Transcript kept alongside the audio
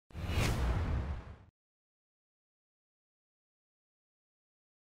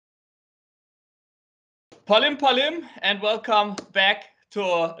Palim Palim, and welcome back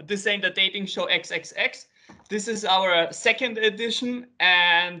to This Ain't the Dating Show XXX. This is our second edition,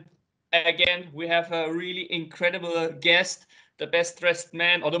 and again, we have a really incredible guest, the best dressed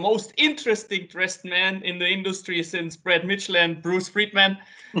man, or the most interesting dressed man in the industry since Brad Mitchell and Bruce Friedman.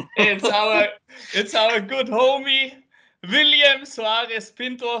 It's our good homie, William Soares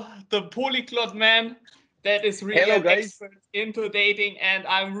Pinto, the polyglot man that is really an expert into dating, and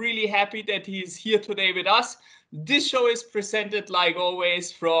I'm really happy that he's here today with us. This show is presented, like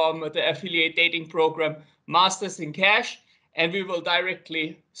always, from the affiliate dating program Masters in Cash, and we will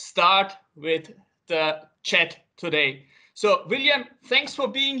directly start with the chat today. So, William, thanks for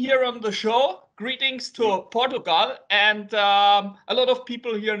being here on the show. Greetings to Portugal, and a lot of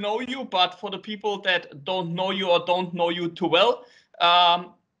people here know you, but for the people that don't know you or don't know you too well,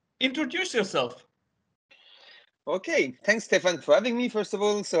 introduce yourself. Okay, thanks, Stefan, for having me. First of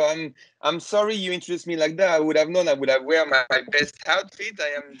all, so I'm sorry you introduced me like that. I would have known I would have wear my best outfit. I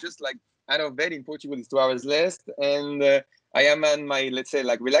am just like out of bed in Portugal. It's 2 hours left, and I am on my, let's say,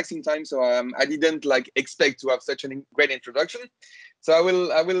 like relaxing time. So I didn't like expect to have such a great introduction. So I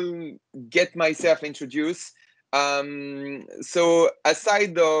will get myself introduced. So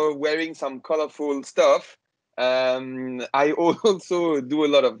aside of wearing some colorful stuff, I also do a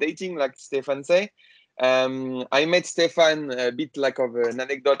lot of dating, like Stefan say. I met Stefan a bit like of an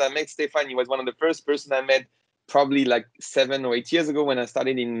anecdote. I met Stefan. He was one of the first person I met probably like 7 or 8 years ago when I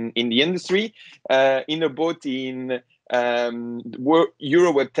started in the industry in a boat in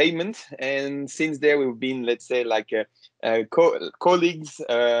Euro Entertainment. And since there we've been, let's say, like colleagues,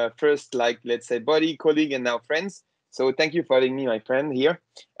 first like, let's say, buddy, colleague, and now friends. So thank you for having me, my friend, here.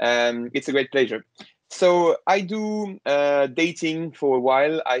 It's a great pleasure. So I do dating for a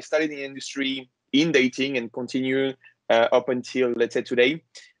while. I started in the industry in dating and continue up until, let's say, today.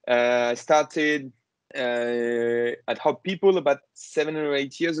 I started at Hot People about 7 or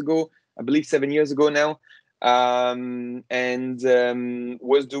 8 years ago, I believe 7 years ago now, and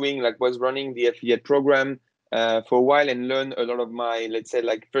was running the affiliate program for a while and learned a lot of my, let's say,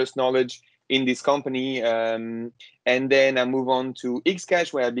 like first knowledge in this company. And then I move on to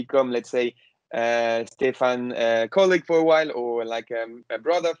Xcash, where I become, let's say, Stefan colleague for a while, or like a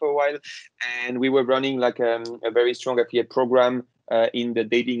brother for a while, and we were running like a very strong affiliate program in the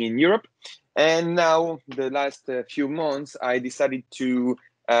dating in Europe. And now the last few months I decided to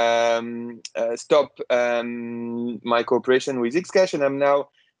stop my cooperation with Xcash, and I'm now,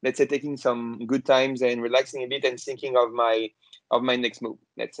 let's say, taking some good times and relaxing a bit and thinking of my next move,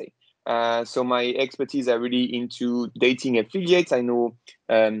 let's say. So my expertise are really into dating affiliates. I know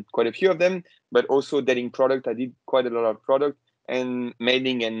quite a few of them, but also dating product. I did quite a lot of product and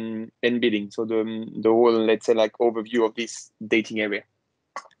mailing and bidding. So the whole, let's say, like overview of this dating area.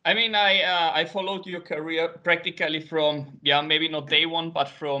 I mean, I followed your career practically from, maybe not day one, but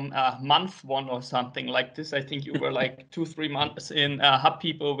from month one or something like this. I think you were like 2-3 months in Hub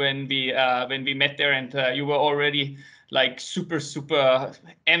People when we met there, and you were already like super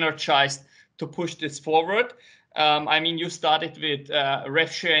energized to push this forward. I mean, you started with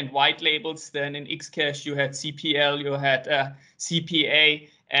Revshare and Whitelabels. Then in Xcash you had CPL, you had CPA,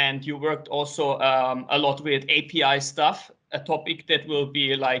 and you worked also a lot with API stuff. A topic that will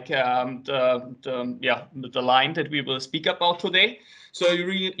be like the line that we will speak about today. So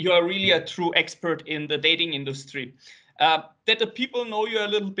you are really a true expert in the dating industry. That the people know you a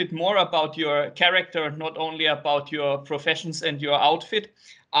little bit more about your character, not only about your professions and your outfit.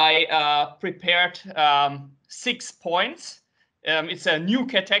 I prepared 6 points. It's a new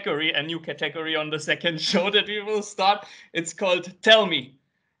category on the second show that we will start. It's called Tell Me.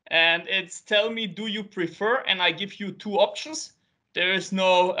 And it's tell me, do you prefer? And I give you 2 options. There is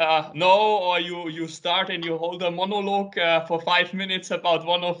no no, or you start and you hold a monologue for 5 minutes about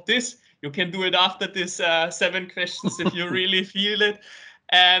one of this. You can do it after this 7 questions if you really feel it.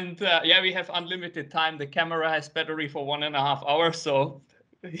 And we have unlimited time. The camera has battery for 1.5 hours, so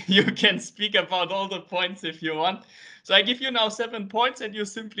you can speak about all the points if you want. So I give you now 7 points, and you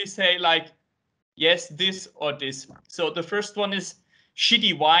simply say like, yes, this or this. So the first one is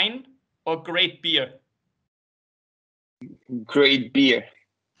shitty wine or great beer? Great beer.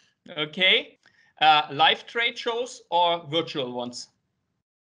 Okay. Live trade shows or virtual ones?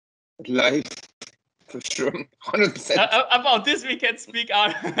 Live, for sure, 100%. About this we can speak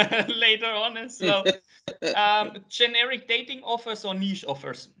later on as well. Generic dating offers or niche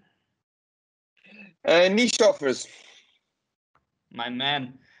offers? Niche offers. My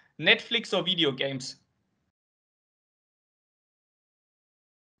man. Netflix or video games?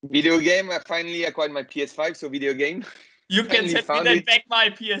 Video game. I finally acquired my PS5, so video game. You can Finally send me found then it. back my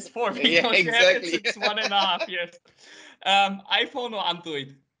PS4 because Yeah, you have it exactly. since 1.5 years. iPhone or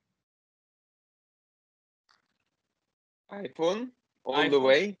Android? iPhone, all the iPhone,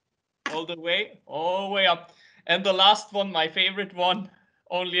 way. all the way up. And the last one, my favorite one,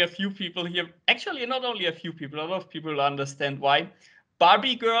 only a few people here. Actually, not only a few people, a lot of people understand why.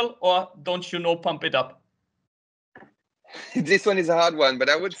 Barbie girl or Don't You Know Pump It Up? This one is a hard one, but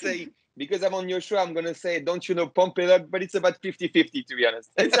I would say, because I'm on your show, I'm going to say, don't you know, pump it up, but it's about 50-50, to be honest.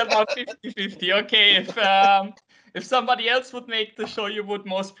 It's about 50-50. Okay, if somebody else would make the show, you would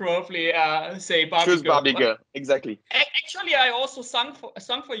most probably say Barbie Choose girl. Barbie girl, exactly. Actually, I also sung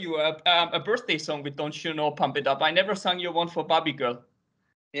for you a birthday song with Don't You Know Pump It Up. I never sung your one for Barbie girl.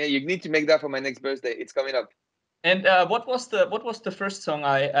 Yeah, you need to make that for my next birthday. It's coming up. And what was the first song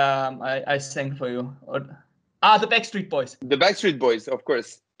I sang for you? The Backstreet Boys. The Backstreet Boys, of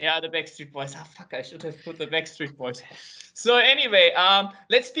course. Yeah, the Backstreet Boys. Ah, fuck! I should have put the Backstreet Boys. So anyway,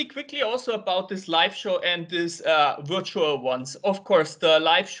 let's speak quickly also about this live show and this virtual ones. Of course, the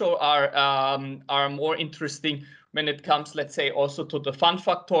live show are more interesting when it comes, let's say, also to the fun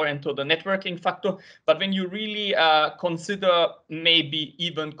factor and to the networking factor. But when you really consider maybe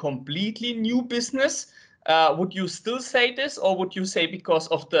even completely new business, would you still say this, or would you say because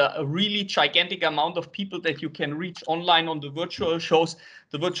of the really gigantic amount of people that you can reach online on the virtual shows,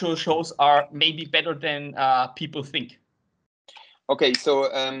 the virtual shows are maybe better than people think? Okay, so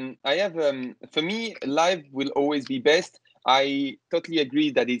I have, for me, live will always be best. I totally agree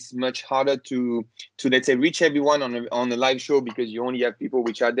that it's much harder to let's say reach everyone on a live show because you only have people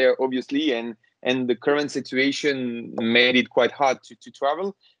which are there, obviously, and the current situation made it quite hard to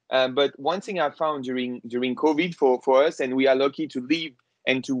travel. But one thing I found during COVID for us, and we are lucky to live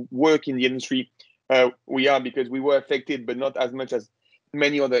and to work in the industry we are, because we were affected, but not as much as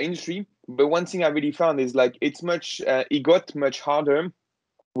many other industry. But one thing I really found is like it got much harder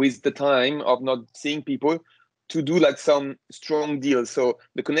with the time of not seeing people to do like some strong deals. So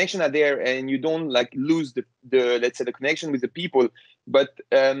the connection are there, and you don't like lose the let's say the connection with the people. But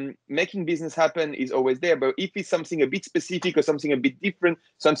making business happen is always there. But if it's something a bit specific or something a bit different,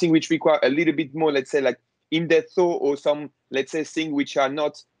 something which require a little bit more, let's say like in-depth thought, or some, let's say, things which are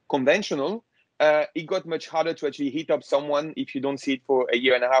not conventional, it got much harder to actually hit up someone if you don't see it for a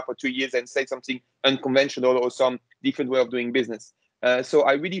year and a half or 2 years and say something unconventional or some different way of doing business. So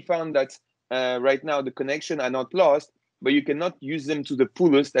I really found that right now the connection are not lost, but you cannot use them to the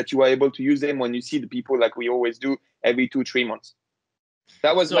fullest that you are able to use them when you see the people like we always do every 2-3 months.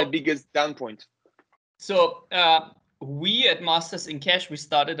 That was my biggest down point. So we at Masters in Cash, we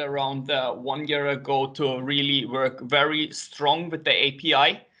started around 1 year ago to really work very strong with the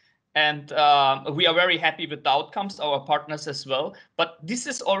API. And we are very happy with the outcomes, our partners as well. But this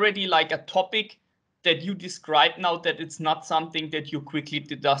is already like a topic that you described now, that it's not something that you quickly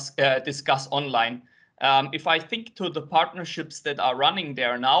discuss online. If I think to the partnerships that are running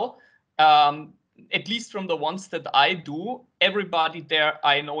there now, at least from the ones that I do, everybody there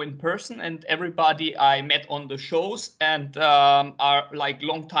I know in person, and everybody I met on the shows, and are like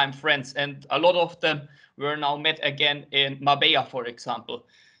longtime friends. And a lot of them were now met again in Marbella, for example.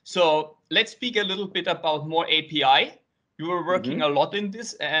 So let's speak a little bit about more API. You were working a lot in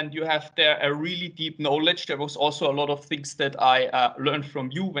this, and you have there a really deep knowledge. There was also a lot of things that I learned from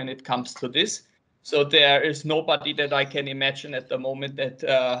you when it comes to this. So there is nobody that I can imagine at the moment that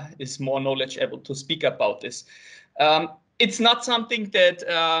is more knowledgeable to speak about this. It's not something that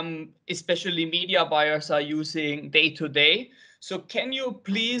especially media buyers are using day to day. So can you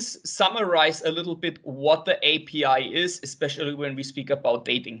please summarize a little bit what the API is, especially when we speak about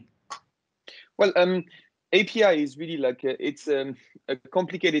dating? Well, API is really like it's a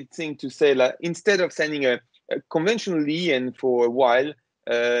complicated thing to say. Like, instead of sending a conventionally, and for a while,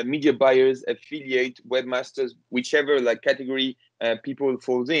 media buyers, affiliate, webmasters, whichever like category people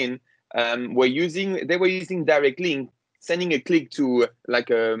falls in, they were using direct link, sending a click to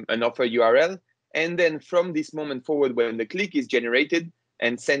like an offer URL, and then from this moment forward, when the click is generated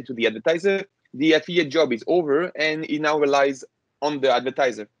and sent to the advertiser, the affiliate job is over, and it now relies on the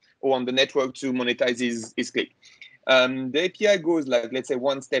advertiser or on the network to monetize his click. The API goes like, let's say,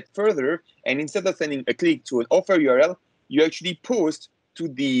 one step further, and instead of sending a click to an offer URL, you actually post to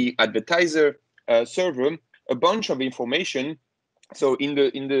the advertiser server a bunch of information. So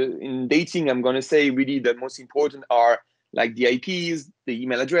in dating, I'm gonna say really the most important are like the IPs, the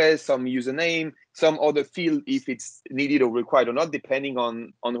email address, some username, some other field if it's needed or required or not, depending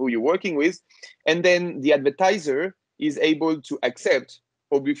on who you're working with. And then the advertiser is able to accept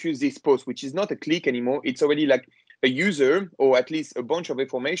or refuse this post, which is not a click anymore. It's already like a user, or at least a bunch of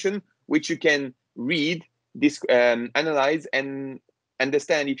information which you can read analyze and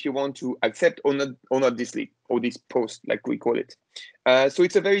understand if you want to accept or not this lead or this post, like we call it. So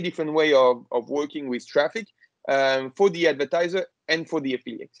it's a very different way of working with traffic for the advertiser and for the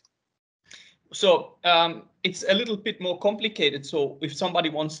affiliate. So it's a little bit more complicated. So if somebody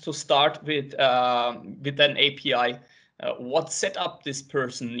wants to start with an API, what setup this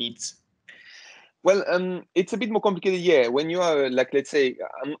person needs? Well, it's a bit more complicated, yeah. When you are like, let's say,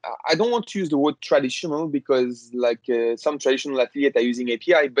 I don't want to use the word traditional because like some traditional affiliate are using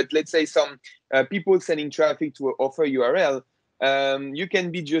API, but let's say some people sending traffic to offer URL, you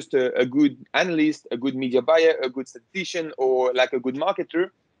can be just a good analyst, a good media buyer, a good statistician, or like a good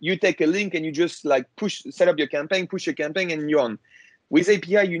marketer. You take a link and you just like set up your campaign, push your campaign, and you're on. With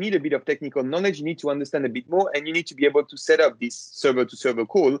API, you need a bit of technical knowledge. You need to understand a bit more, and you need to be able to set up this server-to-server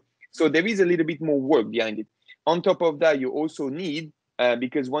call. So there is a little bit more work behind it. On top of that, you also need,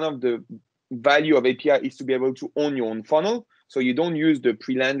 because one of the value of API is to be able to own your own funnel. So you don't use the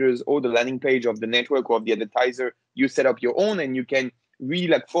pre-landers or the landing page of the network or of the advertiser. You set up your own, and you can really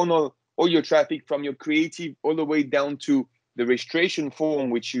like funnel all your traffic from your creative all the way down to the registration form,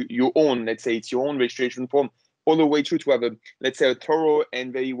 which you own. Let's say it's your own registration form, all the way through to have let's say a thorough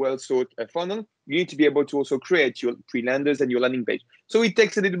and very well thought funnel. You need to be able to also create your pre-landers and your landing page. So it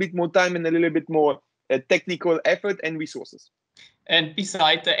takes a little bit more time and a little bit more technical effort and resources. And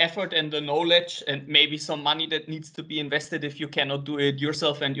beside the effort and the knowledge and maybe some money that needs to be invested if you cannot do it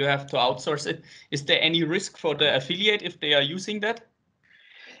yourself and you have to outsource it, is there any risk for the affiliate if they are using that?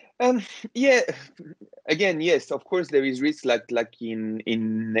 Yeah, again, yes, of course there is risk like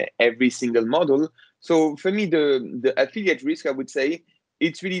in every single model. So for me, the affiliate risk, I would say,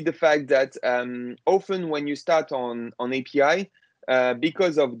 it's really the fact that often when you start on API,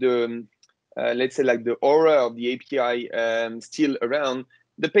 because of the let's say like the aura of the API still around,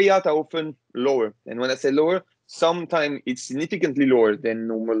 the payout are often lower. And when I say lower, sometimes it's significantly lower than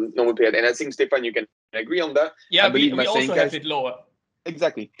normal payout. And I think Stefan, you can agree on that. Yeah, I believe we also have it lower.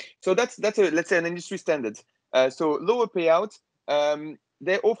 Exactly. So that's a, let's say, an industry standard. So lower payouts.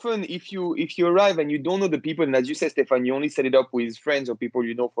 They often, if you arrive and you don't know the people, and as you said, Stefan, you only set it up with friends or people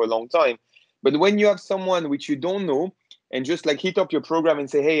you know for a long time. But when you have someone which you don't know and just like hit up your program and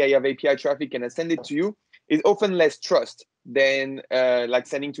say, hey, I have API traffic and I send it to you, it's often less trust than like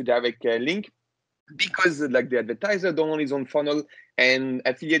sending to direct link, because like the advertiser don't own his own funnel and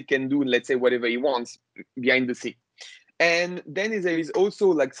affiliate can do, let's say, whatever he wants behind the scene. And then there is also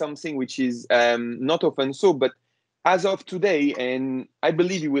like something which is not often so, but as of today, and I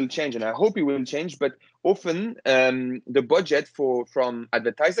believe it will change, and I hope it will change, but often the budget from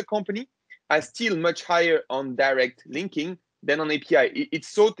advertiser company are still much higher on direct linking than on API.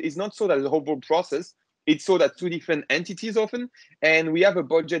 It's not so that the whole process, it's so that two different entities often, and we have a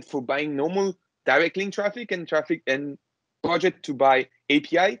budget for buying normal direct link traffic and budget to buy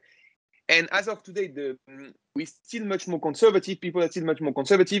API. And as of today, we're still much more conservative. People are still much more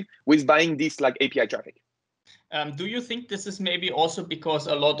conservative with buying this like API traffic. Do you think this is maybe also because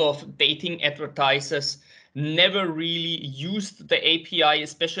a lot of dating advertisers never really used the API,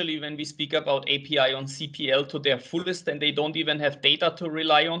 especially when we speak about API on CPL to their fullest, and they don't even have data to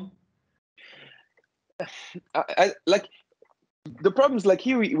rely on? Like the problems, like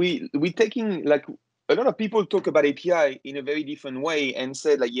here we taking like a lot of people talk about API in a very different way and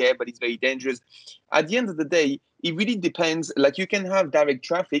said like, yeah, but it's very dangerous. At the end of the day, it really depends. Like you can have direct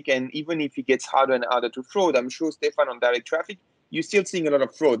traffic, and even if it gets harder and harder to fraud, I'm sure, Stefan, on direct traffic, you're still seeing a lot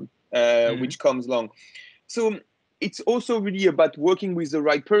of fraud, which comes along. So it's also really about working with the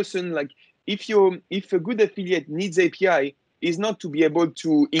right person. Like if a good affiliate needs API, is not to be able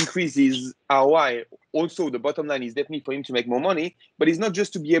to increase his ROI. Also, the bottom line is definitely for him to make more money, but it's not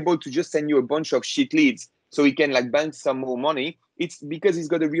just to be able to just send you a bunch of shit leads so he can like bank some more money. It's because he's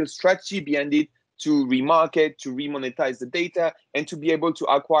got a real strategy behind it to remarket, to remonetize the data, and to be able to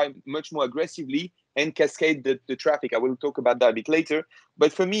acquire much more aggressively and cascade the traffic. I will talk about that a bit later.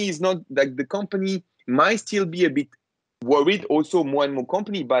 But for me, it's not like the company might still be a bit worried. Also, more and more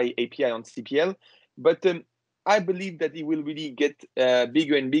company buy API on CPL, but I believe that it will really get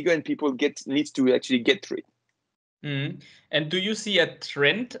bigger and bigger, and people needs to actually get through it. And do you see a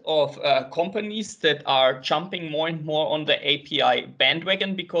trend of companies that are jumping more and more on the API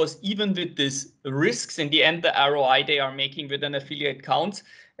bandwagon? Because even with these risks, in the end, the ROI they are making with an affiliate counts,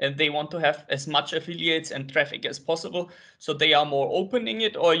 and they want to have as much affiliates and traffic as possible. So they are more opening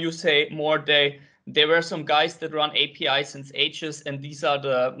it, or you say more there were some guys that run API since ages, and these are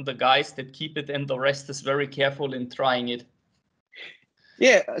the guys that keep it, and the rest is very careful in trying it.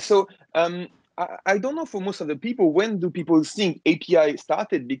 Yeah, so I don't know for most of the people, when do people think API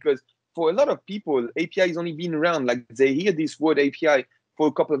started? Because for a lot of people, API has only been around. Like they hear this word API for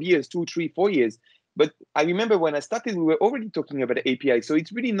a couple of years, 2, 3, 4 years. But I remember when I started, we were already talking about API. So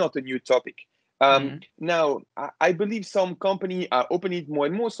it's really not a new topic. Now, I believe some company are opening it more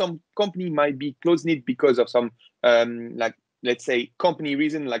and more. Some company might be closing it because of some, like, let's say, company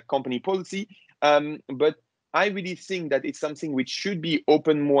reason, like company policy. But I really think that it's something which should be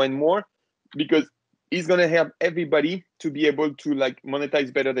open more and more, because it's going to help everybody to be able to like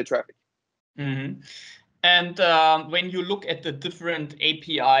monetize better the traffic. And when you look at the different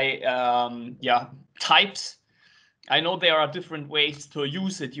API types, I know there are different ways to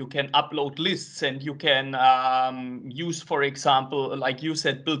use it. You can upload lists, and you can use, for example, like you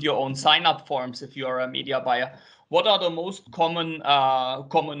said, build your own sign-up forms if you are a media buyer. What are the most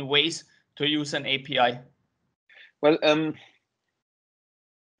common ways to use an API? Well,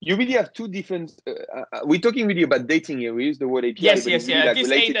 you really have two different. We're talking really about dating here. We use the word API. Yes, but yes, really yeah. like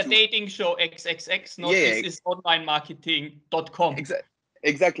This ain't a dating show XXX. Not this is onlinemarketing.com.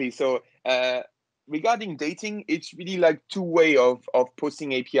 Exactly. So regarding dating, it's really like two way of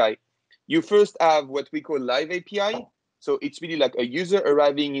posting API. You first have what we call live API. So it's really like a user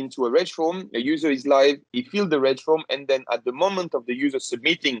arriving into a reg form. A user is live. He filled the reg form, and then at the moment of the user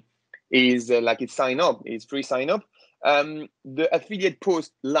submitting, is like it's sign up. It's free sign up. The affiliate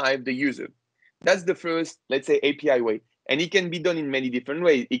post live the user. That's the first, let's say, API way. And it can be done in many different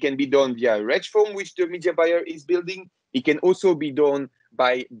ways. It can be done via a reg form, which the media buyer is building. It can also be done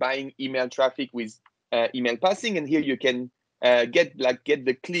by buying email traffic with email passing. And here you can get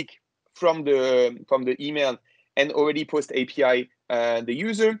the click from the email and already post API the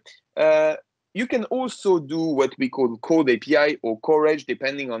user. You can also do what we call cold API or core-reg,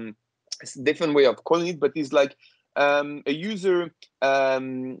 depending on a different way of calling it, but it's like a user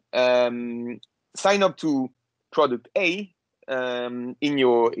sign up to product A in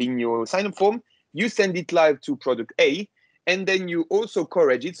your sign up form. You send it live to product A, and then you also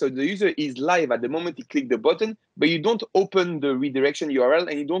core-reg it. So the user is live at the moment he clicked the button, but you don't open the redirection URL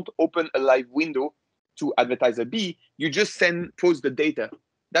and you don't open a live window to advertiser B. You just post the data.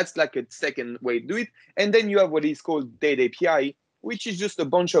 That's like a second way to do it. And then you have what is called data API, which is just a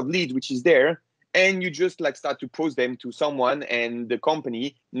bunch of leads which is there, and you just like start to post them to someone, and the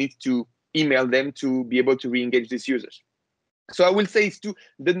company needs to email them to be able to re-engage these users. So I will say it's two.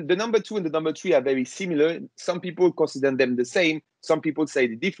 The number 2 and the number 3 are very similar. Some people consider them the same. Some people say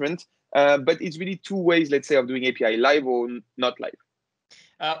they're different. But it's really two ways, let's say, of doing API, live or not live.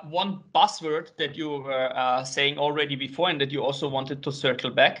 One buzzword that you were saying already before, and that you also wanted to circle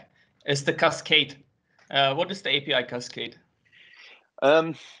back, is the cascade. What is the API cascade?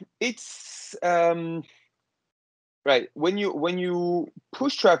 It's right when you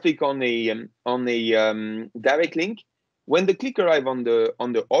push traffic on a direct link. When the click arrive on the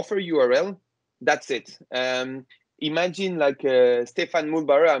offer URL, that's it. Imagine like Stefan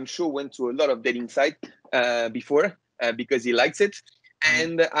Mulbauer, I'm sure, went to a lot of dating sites before because he likes it,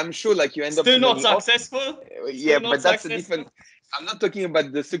 and I'm sure like you end up still not successful. Yeah, but that's a different. I'm not talking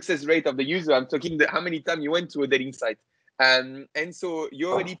about the success rate of the user. I'm talking how many times you went to a dating site. And so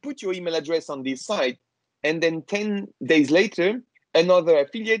you already put your email address on this site, and then 10 days later, another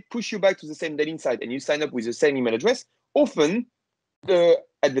affiliate push you back to the same dating site, and you sign up with the same email address. Often, the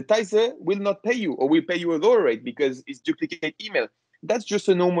advertiser will not pay you, or will pay you a lower rate because it's duplicate email. That's just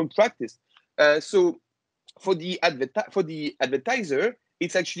a normal practice. So for the advertiser,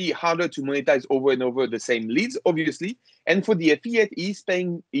 it's actually harder to monetize over and over the same leads, obviously. And for the affiliate, he's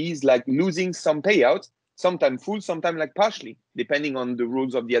like losing some payouts, sometimes full, sometimes like partially, depending on the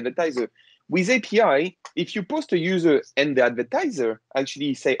rules of the advertiser. With API, if you post a user and the advertiser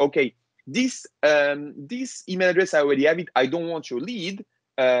actually say, okay, this email address, I already have it, I don't want your lead,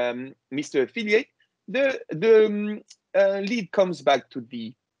 Mr. Affiliate, the lead comes back to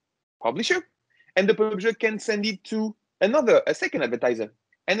the publisher, and the publisher can send it to a second advertiser,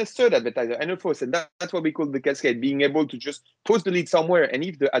 and a third advertiser, and a fourth. And that's what we call the cascade, being able to just post the lead somewhere, and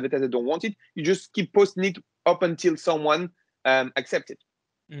if the advertiser don't want it, you just keep posting it up until someone accepts it.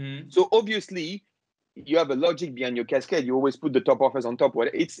 So obviously, you have a logic behind your cascade. You always put the top offers on top.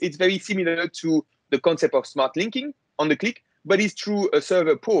 It's very similar to the concept of smart linking on the click, but it's through a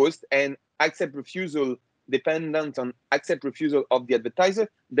server post and accept refusal, dependent on accept refusal of the advertiser,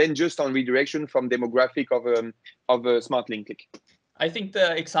 than just on redirection from demographic of a smart link click. I think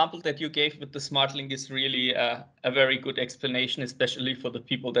the example that you gave with the smart link is really a very good explanation, especially for the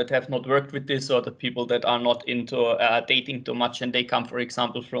people that have not worked with this, or the people that are not into dating too much, and they come, for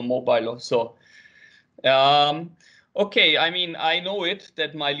example, from mobile or so. Okay, I mean, I know it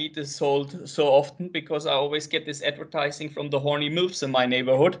that my lead is sold so often because I always get this advertising from the horny MILFs in my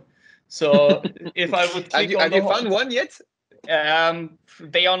neighborhood. So if I would click on have you found one yet?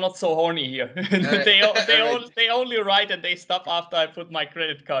 they are not so horny here. They only write and they stop after I put my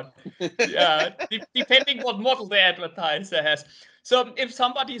credit card. Yeah, depending what model the advertiser has. So if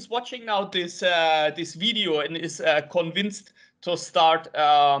somebody is watching now this video and is convinced to start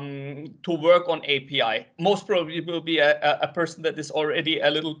to work on API, most probably will be a person that is already a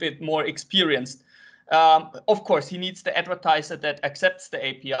little bit more experienced. Of course, he needs the advertiser that accepts the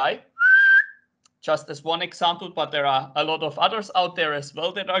API, just as one example, but there are a lot of others out there as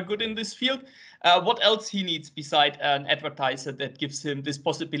well that are good in this field. What else he needs beside an advertiser that gives him this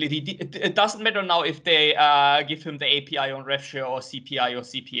possibility? It doesn't matter now if they give him the API on Revshare or CPI or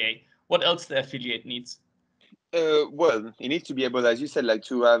CPA. What else the affiliate needs? Well, you need to be able, as you said, like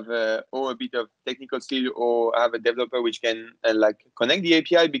to have or a bit of technical skill or have a developer which can like connect the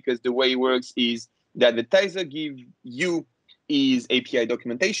API, because the way it works is the advertiser give you is API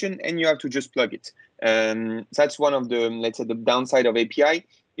documentation and you have to just plug it. That's one of the, let's say, the downside of API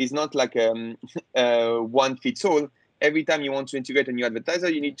is not like one fits all. Every time you want to integrate a new advertiser,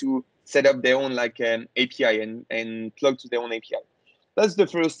 you need to set up their own like API and plug to their own API. That's the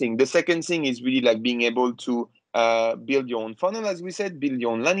first thing. The second thing is really like being able to build your own funnel, as we said, build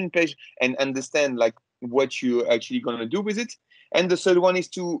your own landing page and understand like what you're actually going to do with it. And the third one is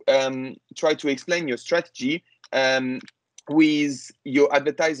to try to explain your strategy with your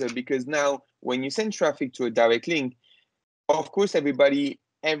advertiser, because now when you send traffic to a direct link, of course, every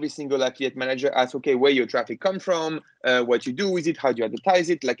single affiliate manager asks, okay, where your traffic come from, what you do with it, how do you advertise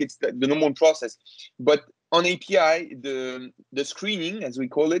it, like it's the normal process. But on API, the screening, as we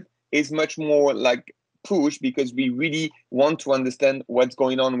call it, is much more like push, because we really want to understand what's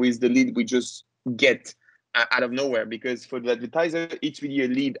going on with the lead we just get out of nowhere, because for the advertiser, it's really a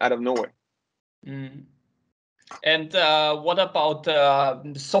lead out of nowhere. Mm. And what about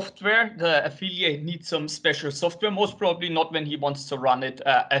software? The affiliate needs some special software, most probably not when he wants to run it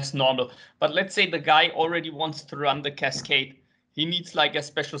as normal. But let's say the guy already wants to run the cascade. He needs like a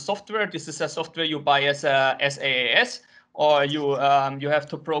special software. This is a software you buy as a SaaS, or you have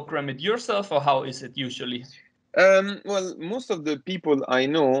to program it yourself, or how is it usually? Well, most of the people I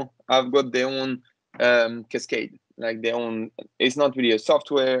know have got their own cascade, like their own. It's not really a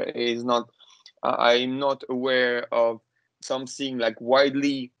software. It's not. I'm not aware of something like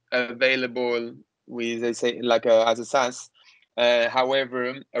widely available with, I say, like as a SaaS.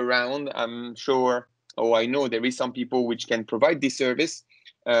 However, around, I'm sure, or I know there is some people which can provide this service,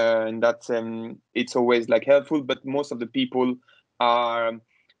 and that's it's always like helpful. But most of the people are,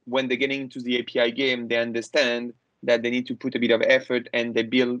 when they're getting into the API game, they understand that they need to put a bit of effort and they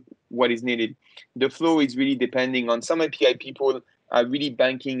build what is needed. The flow is really depending on some API people are really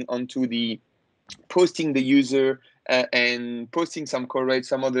banking onto the posting the user and posting some code.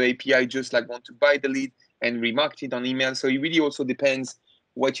 Some other API just like want to buy the lead and remarket it on email. So it really also depends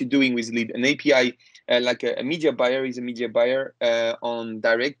what you're doing with lead. An API, like a media buyer is a media buyer on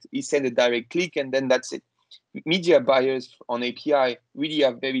direct. He send a direct click and then that's it. Media buyers on API really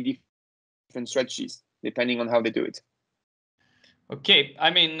have very different strategies depending on how they do it. Okay, I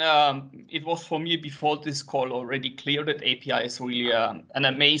mean, it was for me before this call already clear that API is really an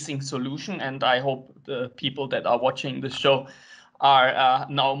amazing solution, and I hope the people that are watching the show are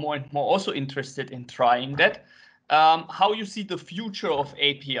now more and more also interested in trying that. How you see the future of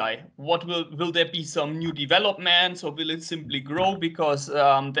API? What will there be some new developments, or will it simply grow because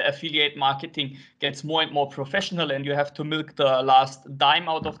the affiliate marketing gets more and more professional and you have to milk the last dime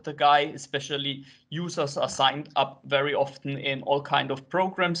out of the guy? Especially users are signed up very often in all kind of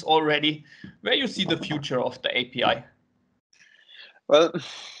programs already. Where you see the future of the API? Well,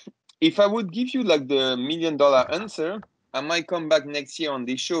 if I would give you like the $1 million answer, I might come back next year on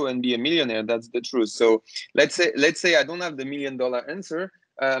this show and be a millionaire. That's the truth. So let's say I don't have the $1 million answer.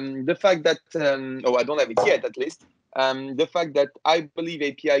 The fact that I don't have it yet, at least. The fact that I believe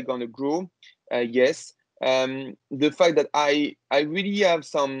API gonna grow, yes. The fact that I really have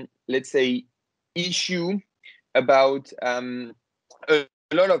some, let's say, issue about a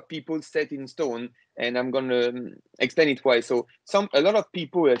lot of people set in stone, and I'm gonna explain it why. So a lot of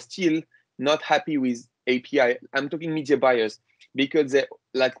people are still not happy with API. I'm talking media buyers, because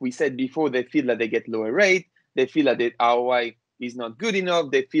like we said before, they feel that they get lower rate, they feel that the ROI is not good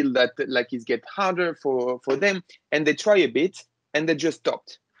enough, they feel that like it's get harder for them, and they try a bit and they just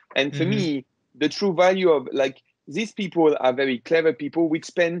stopped. And for me, the true value of like these people are very clever people which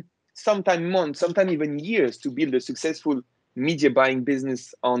spend sometimes months, sometimes even years to build a successful media buying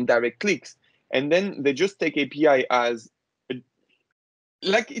business on direct clicks, and then they just take API as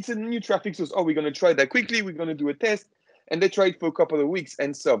like it's a new traffic source. Oh, we're going to try that quickly, we're going to do a test, and they try it for a couple of weeks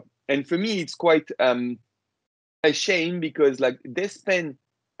and so. And for me, it's quite a shame because like they spend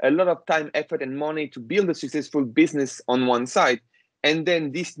a lot of time, effort, and money to build a successful business on one side, and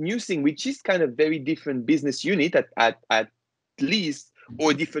then this new thing, which is kind of very different business unit at least,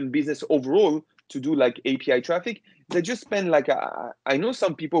 or a different business overall, to do like API traffic, they just spend like I know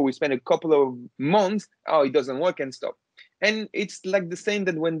some people will spend a couple of months, oh, it doesn't work and stop. And it's like the same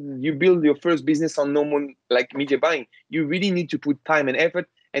that when you build your first business on normal like media buying, you really need to put time and effort,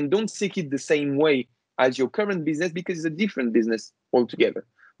 and don't seek it the same way as your current business because it's a different business altogether.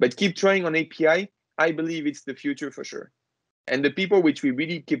 But keep trying on API. I believe it's the future for sure. And the people which we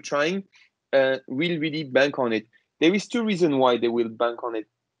really keep trying will really bank on it. There is two reasons why they will bank on it.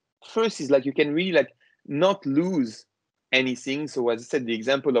 First is like you can really like not lose anything. So as I said, the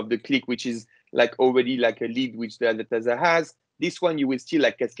example of the click, which is like already like a lead which the advertiser has, this one you will still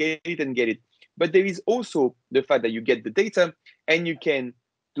like cascade it and get it. But there is also the fact that you get the data and you can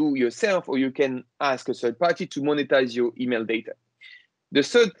do yourself, or you can ask a third party to monetize your email data. The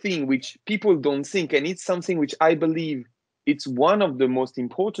third thing which people don't think, and it's something which I believe it's one of the most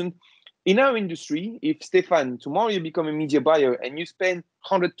important in our industry. If Stefan, tomorrow you become a media buyer and you spend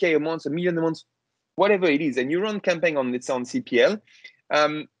 100K a month, $1 million a month, whatever it is, and you run campaign on it's on CPL,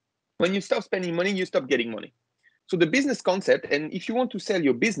 when you stop spending money, you stop getting money. So the business concept, and if you want to sell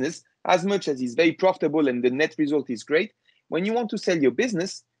your business, as much as it's very profitable and the net result is great, when you want to sell your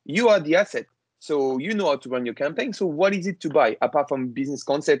business, you are the asset. So you know how to run your campaign. So what is it to buy apart from business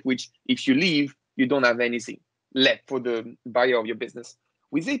concept, which if you leave, you don't have anything left for the buyer of your business.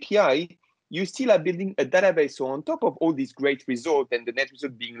 With API, you still are building a database. So on top of all these great results and the net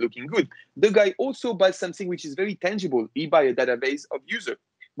result being looking good, the guy also buys something which is very tangible. He buys a database of user,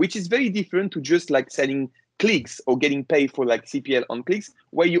 which is very different to just like selling clicks or getting paid for like CPL on clicks,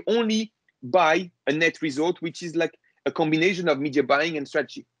 where you only buy a net result, which is like a combination of media buying and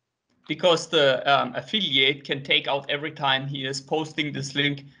strategy. Because the affiliate can take out every time he is posting this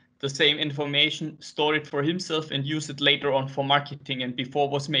link the same information, store it for himself, and use it later on for marketing. And before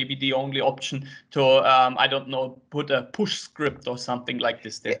was maybe the only option to, I don't know, put a push script or something like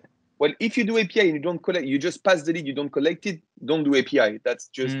this there. Yeah. Well, if you do API and you don't collect, you just pass the lead, you don't collect it, don't do API. That's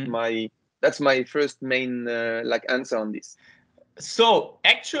just that's my first main like answer on this. So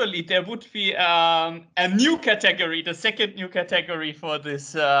actually, there would be a new category, the second new category for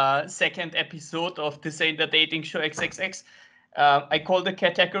this second episode of This Ain't the Dating Show XXX. I call the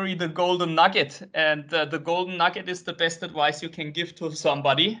category the golden nugget, and the golden nugget is the best advice you can give to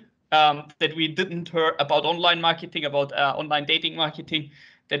somebody that we didn't hear about online marketing, about online dating marketing,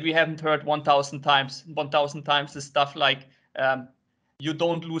 that we haven't heard 1,000 times. 1,000 times is stuff like you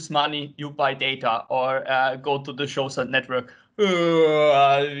don't lose money, you buy data, or go to the shows and network. We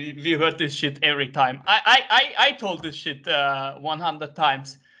heard this shit every time. I told this shit 100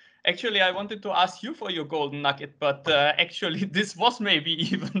 times. Actually, I wanted to ask you for your golden nugget, but actually, this was maybe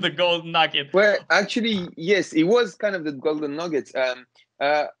even the golden nugget. Well, actually, yes, it was kind of the golden nuggets.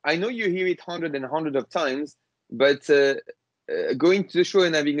 I know you hear it hundred and hundred of times, but going to the show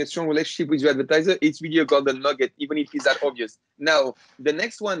and having a strong relationship with your advertiser, it's really a golden nugget, even if it's that obvious. Now, the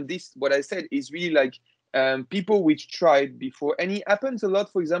next one, this, what I said, is really like people which tried before, and it happens a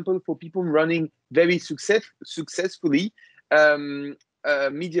lot, for example, for people running very successfully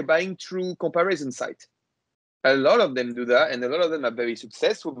media buying through comparison site. A lot of them do that, and a lot of them are very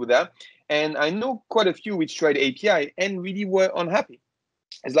successful with that. And I know quite a few which tried API and really were unhappy.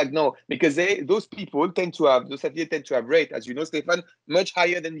 It's like, no, because those people tend to have, those affiliates tend to have rate, as you know, Stefan, much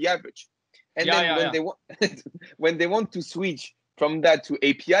higher than the average. And then when they want to switch from that to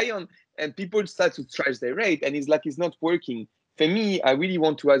API on, and people start to trash their rate, and it's like it's not working. For me, I really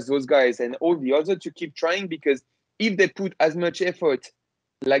want to ask those guys and all the others to keep trying, because if they put as much effort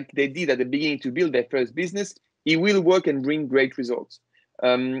like they did at the beginning to build their first business, it will work and bring great results.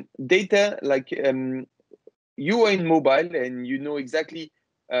 Data, like you are in mobile and you know exactly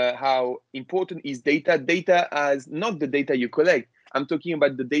how important is data. Data as not the data you collect. I'm talking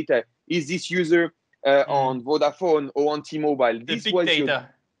about the data. Is this user on Vodafone or on T-Mobile? This was data.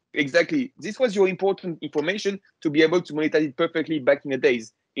 Exactly. This was your important information to be able to monetize it perfectly back in the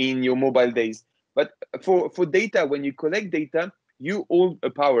days, in your mobile days. But for data, when you collect data, you hold a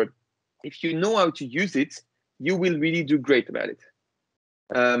power. If you know how to use it, you will really do great about it.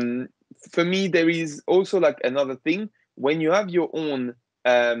 For me, there is also like another thing. When you have your own,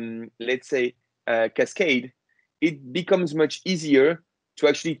 let's say, cascade, it becomes much easier to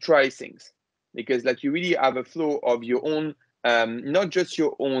actually try things, because like you really have a flow of your own, not just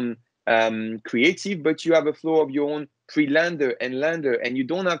your own creative, but you have a flow of your own pre-lander and lander, and you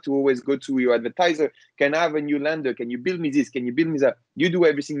don't have to always go to your advertiser. Can I have a new lander? Can you build me this? Can you build me that? You do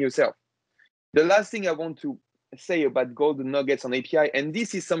everything yourself. The last thing I want to say about golden nuggets on API, and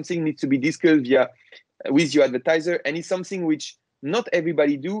this is something needs to be discussed with your advertiser, and it's something which not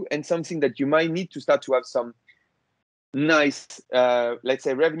everybody do, and something that you might need to start to have some nice, let's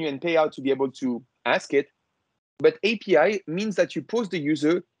say, revenue and payout to be able to ask it. But API means that you post the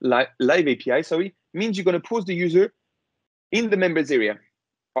user, live API, sorry, means you're going to post the user in the members area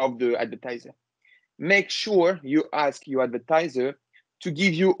of the advertiser. Make sure you ask your advertiser to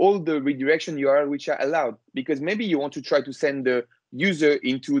give you all the redirection URL which are allowed, because maybe you want to try to send the user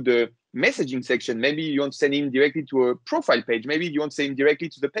into the messaging section. Maybe you want to send him directly to a profile page. Maybe you want to send him directly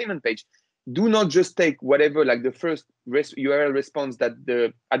to the payment page. Do not just take whatever, like the first URL response that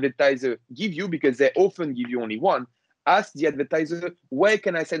the advertiser give you, because they often give you only one. Ask the advertiser, where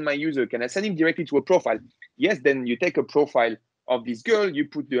can I send my user? Can I send him directly to a profile? Yes, then you take a profile of this girl, you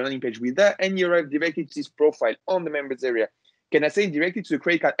put the landing page with that, and you arrive directly to this profile on the members area. Can I send it directly to the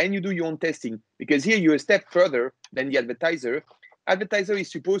credit card? And you do your own testing, because here you're a step further than the advertiser. Advertiser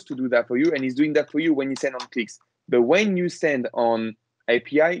is supposed to do that for you, and is doing that for you when you send on clicks. But when you send on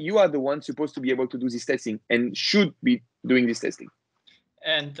API, you are the one supposed to be able to do this testing and should be doing this testing.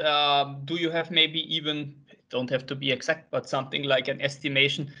 And do you have maybe even, don't have to be exact, but something like an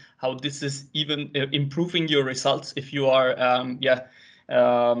estimation how this is even improving your results if you are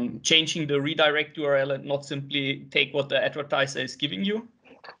changing the redirect URL and not simply take what the advertiser is giving you?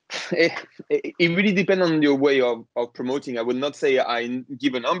 It really depends on your way of promoting. I will not say I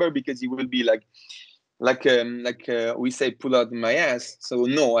give a number, because it will be like we say, pull out my ass. So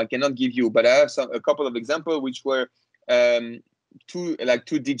no, I cannot give you, but I have a couple of examples which were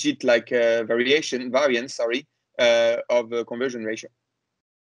two-digit variance of conversion ratio.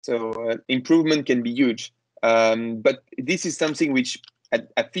 So improvement can be huge, but this is something which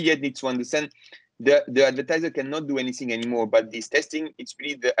affiliate needs to understand. The advertiser cannot do anything anymore but this testing. It's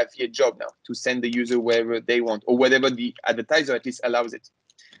really the affiliate job now to send the user wherever they want, or whatever the advertiser at least allows it.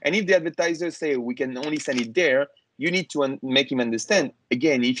 And if the advertisers say we can only send it there, you need to make him understand,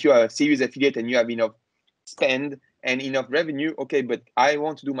 again, if you are a serious affiliate and you have enough spend and enough revenue, okay, but I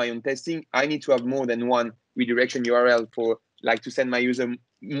want to do my own testing. I need to have more than one redirection URL for to send my user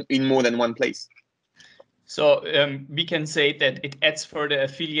in more than one place. So we can say that it adds for the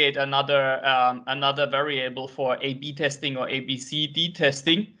affiliate another variable for A/B testing or ABCD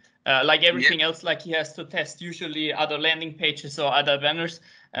testing. Like everything else, like he has to test usually other landing pages or other banners.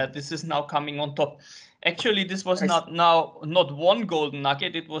 This is now coming on top. Actually, this was not one golden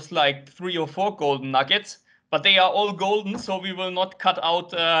nugget. It was like 3 or 4 golden nuggets, but they are all golden. So we will not cut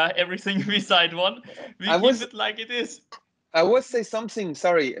out everything beside one. We keep it like it is. I will say something.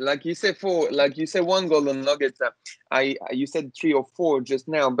 Sorry, like you said one golden nugget. You said 3 or 4 just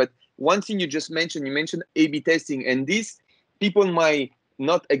now, but one thing you mentioned A/B testing, and this people might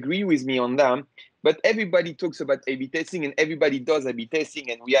not agree with me on that, but everybody talks about A/B testing and everybody does A/B testing,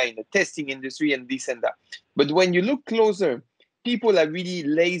 and we are in the testing industry and this and that. But when you look closer, people are really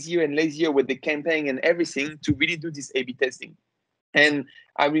lazier and lazier with the campaign and everything to really do this A/B testing. And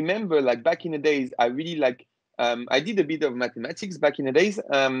I remember, like back in the days, I really I did a bit of mathematics back in the days,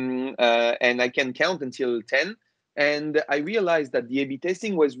 and I can count until 10. And I realized that the A/B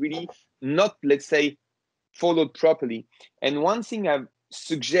testing was really not, let's say, followed properly. And one thing I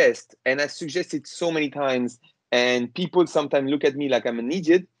suggest, and I suggested so many times, and people sometimes look at me like I'm an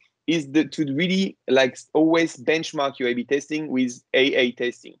idiot, is to really always benchmark your A/B testing with AA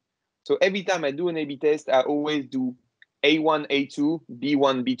testing. So every time I do an A/B test, I always do A1, A2,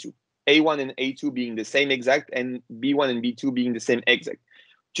 B1, B2. A1 and A2 being the same exact, and B1 and B2 being the same exact.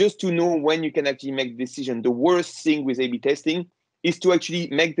 Just to know when you can actually make the decision. The worst thing with A/B testing is to actually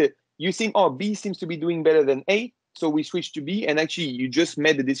you think, oh, B seems to be doing better than A, so we switch to B, and actually you just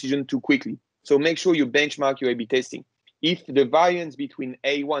made the decision too quickly. So make sure you benchmark your A/B testing. If the variance between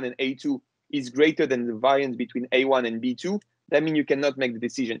A1 and A2 is greater than the variance between A1 and B2, that means you cannot make the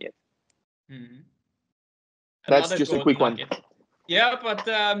decision yet. Mm-hmm. That's just a quick one. Yeah, but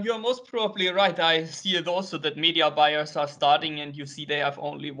you're most probably right. I see it also that media buyers are starting, and you see they have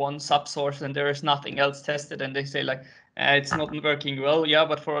only one subsource and there is nothing else tested, and they say like, it's not working well. Yeah,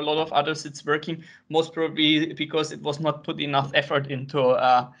 but for a lot of others it's working, most probably because it was not put enough effort into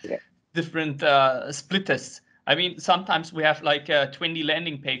different split tests. I mean, sometimes we have like 20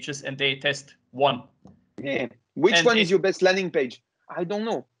 landing pages and they test one. Yeah. Which one is your best landing page? I don't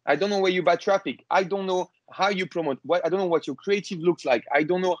know. I don't know where you buy traffic. I don't know how you promote. I don't know what your creative looks like. I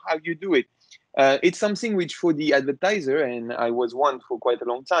don't know how you do it. It's something which for the advertiser, and I was one for quite a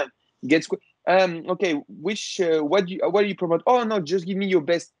long time, gets okay, what do you promote? Oh no, just give me your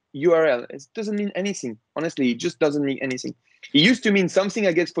best URL. It doesn't mean anything. Honestly, it just doesn't mean anything. It used to mean something,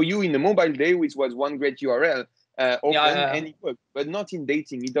 I guess, for you in the mobile day, which was one great URL open and it worked, but not in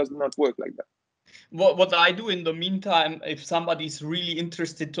dating. It does not work like that. What I do in the meantime, if somebody's really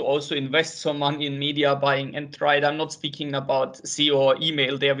interested to also invest some money in media buying and try it, I'm not speaking about SEO or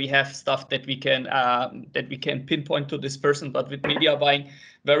email. There we have stuff that we can pinpoint to this person. But with media buying,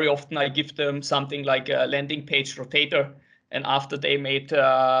 very often I give them something like a landing page rotator, and after they made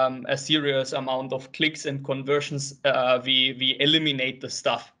a serious amount of clicks and conversions, we eliminate the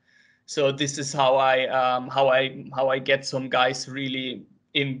stuff. So this is how I get some guys really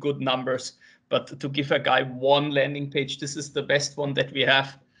in good numbers. But to give a guy one landing page, this is the best one that we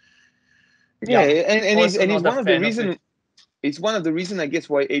have. Yeah, and it's one of the reasons. It's one of the reasons, I guess,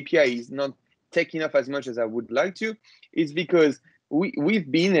 why API is not taking off as much as I would like to. Is because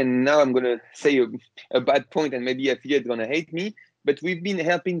we've been, and now I'm gonna say a bad point, and maybe affiliate gonna hate me, but we've been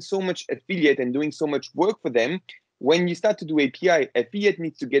helping so much affiliate and doing so much work for them. When you start to do API, affiliate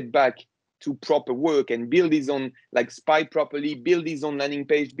needs to get back to proper work and build his own, like, spy properly, build his own landing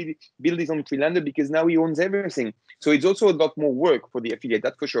page, build his own freelander, because now he owns everything. So it's also a lot more work for the affiliate,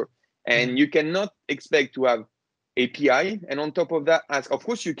 that's for sure. And you cannot expect to have API and on top of that of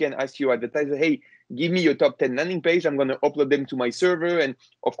course you can ask your advertiser, hey, give me your top 10 landing page, I'm going to upload them to my server, and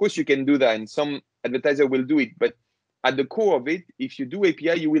of course you can do that, and some advertiser will do it, but at the core of it, if you do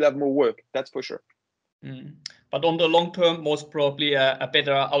API, you will have more work, that's for sure. But on the long term, most probably a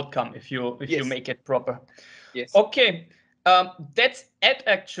better outcome if you make it proper. Yes. Okay, that's it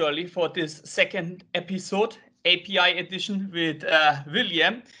actually for this second episode, API edition with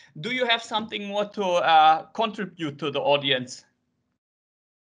William. Do you have something more to contribute to the audience?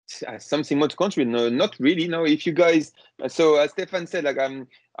 Something more to contribute? No, not really. No, if you guys, so as Stefan said, like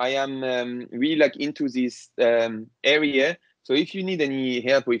I am really like into this area. So if you need any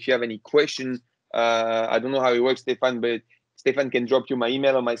help or if you have any questions, I don't know how it works, Stefan, but Stefan can drop you my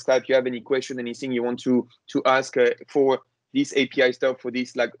email or my Skype. If you have any question, anything you want to ask for this API stuff, for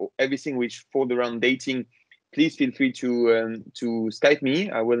this, like everything which falls around dating, please feel free to Skype me.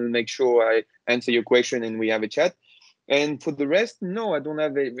 I will make sure I answer your question and we have a chat. And for the rest, no, I don't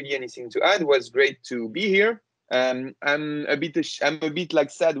have really anything to add. It was great to be here. I'm a bit like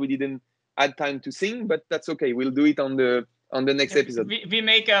sad we didn't add time to sing, but that's okay. We'll do it on the next episode. We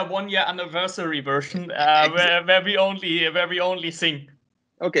make a 1-year anniversary version where we only sing.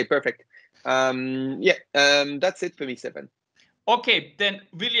 Okay, perfect. That's it for me, Stefan. Okay, then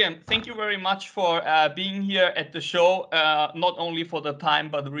William, thank you very much for being here at the show. Not only for the time,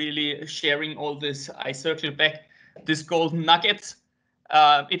 but really sharing all this. I circle back this golden nuggets.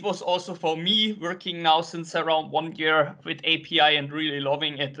 It was also for me working now since around 1 year with API and really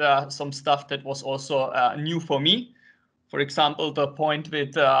loving it. Some stuff that was also new for me. For example, the point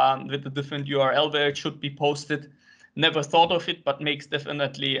with the different URL where it should be posted. Never thought of it, but makes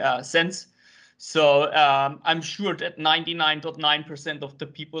definitely sense. So I'm sure that 99.9% of the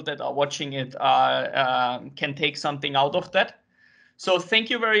people that are watching it can take something out of that. So thank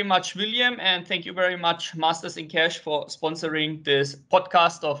you very much, William, and thank you very much, Masters in Cash, for sponsoring this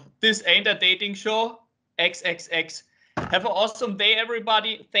podcast of This Ain't a Dating Show XXX. Have an awesome day,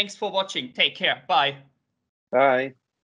 everybody. Thanks for watching. Take care. Bye. Bye.